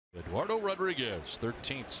Eduardo Rodriguez,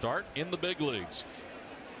 13th start in the big leagues.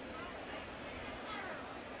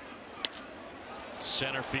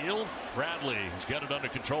 Center field, Bradley has got it under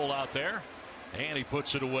control out there, and he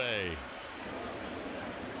puts it away.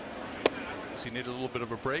 He needed a little bit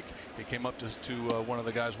of a break. He came up to one of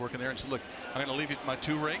the guys working there and said, look, I'm going to leave you my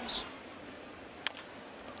 2 rings.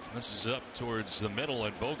 This is up towards the middle,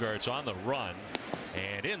 and Bogart's on the run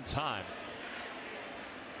and in time.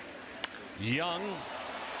 Young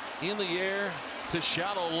in the air to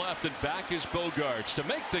shallow left, and back is Bogarts to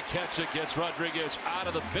make the catch that gets Rodriguez out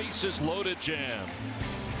of the bases loaded jam.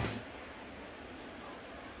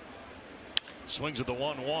 Swings at the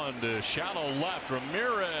 1-1 to shallow left.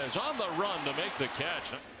 Ramirez on the run to make the catch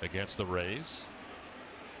against the Rays.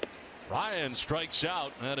 Ryan strikes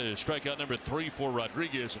out. That is strikeout number 3 for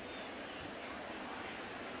Rodriguez.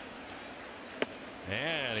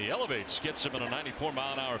 And he elevates, gets him in a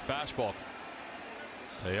 94-mile-an-hour fastball.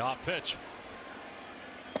 The off pitch.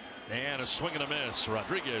 And a swing and a miss.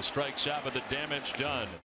 Rodriguez strikes out with the damage done.